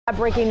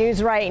Breaking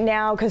news right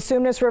now.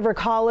 Cosumnes River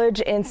College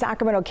in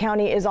Sacramento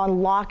County is on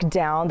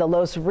lockdown. The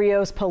Los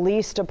Rios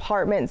Police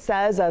Department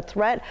says a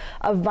threat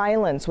of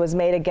violence was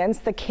made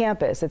against the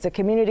campus. It's a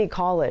community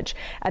college.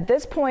 At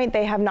this point,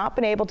 they have not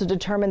been able to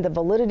determine the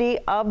validity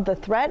of the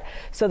threat,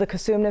 so the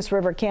Cosumnes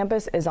River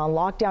campus is on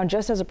lockdown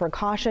just as a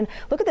precaution.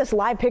 Look at this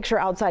live picture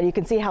outside. You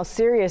can see how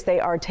serious they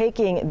are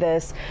taking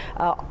this.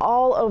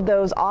 All of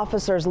those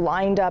officers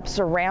lined up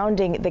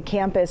surrounding the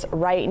campus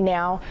right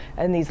now.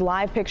 In these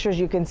live pictures,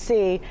 you can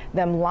see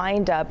them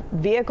lined up,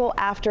 vehicle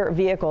after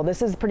vehicle.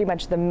 This is pretty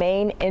much the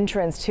main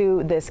entrance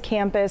to this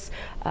campus,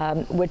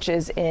 which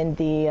is in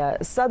the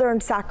southern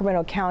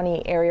Sacramento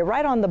County area,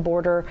 right on the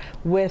border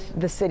with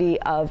the city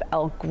of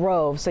Elk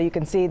Grove. So you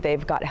can see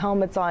they've got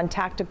helmets on,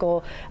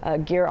 tactical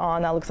gear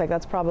on. That looks like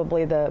that's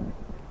probably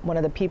one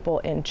of the people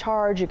in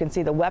charge. You can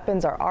see the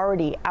weapons are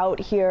already out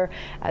here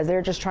as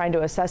they're just trying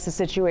to assess the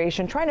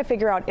situation, trying to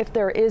figure out if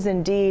there is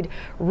indeed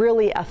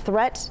really a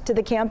threat to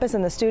the campus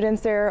and the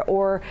students there,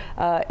 or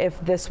if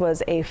this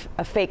was a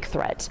fake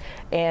threat.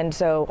 And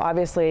so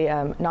obviously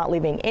not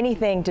leaving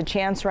anything to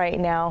chance right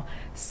now.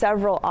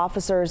 Several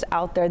officers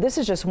out there. This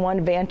is just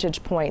one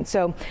vantage point.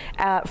 So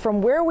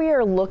from where we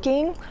are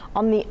looking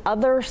on the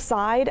other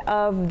side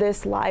of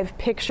this live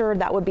picture,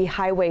 that would be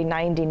Highway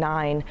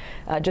 99,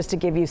 just to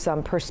give you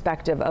some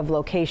perspective of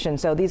location.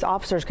 So these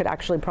officers could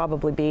actually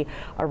probably be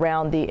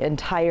around the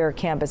entire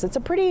campus. It's a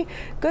pretty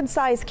good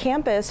sized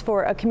campus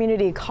for a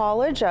community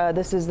college.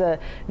 This is the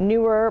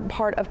newer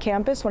part of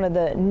campus, one of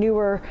the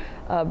newer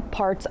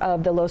parts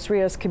of the Los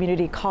Rios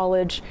Community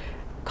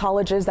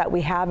colleges that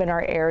we have in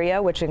our area,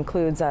 which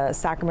includes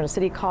Sacramento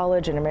City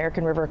College and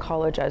American River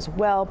College as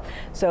well.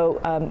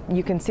 So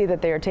you can see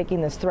that they are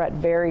taking this threat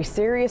very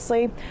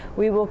seriously.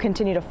 We will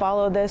continue to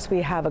follow this.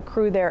 We have a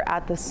crew there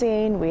at the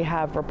scene. We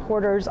have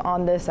reporters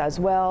on this as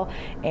well,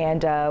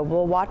 and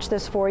we'll watch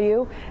this for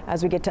you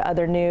as we get to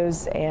other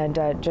news and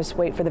just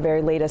wait for the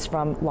very latest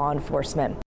from law enforcement.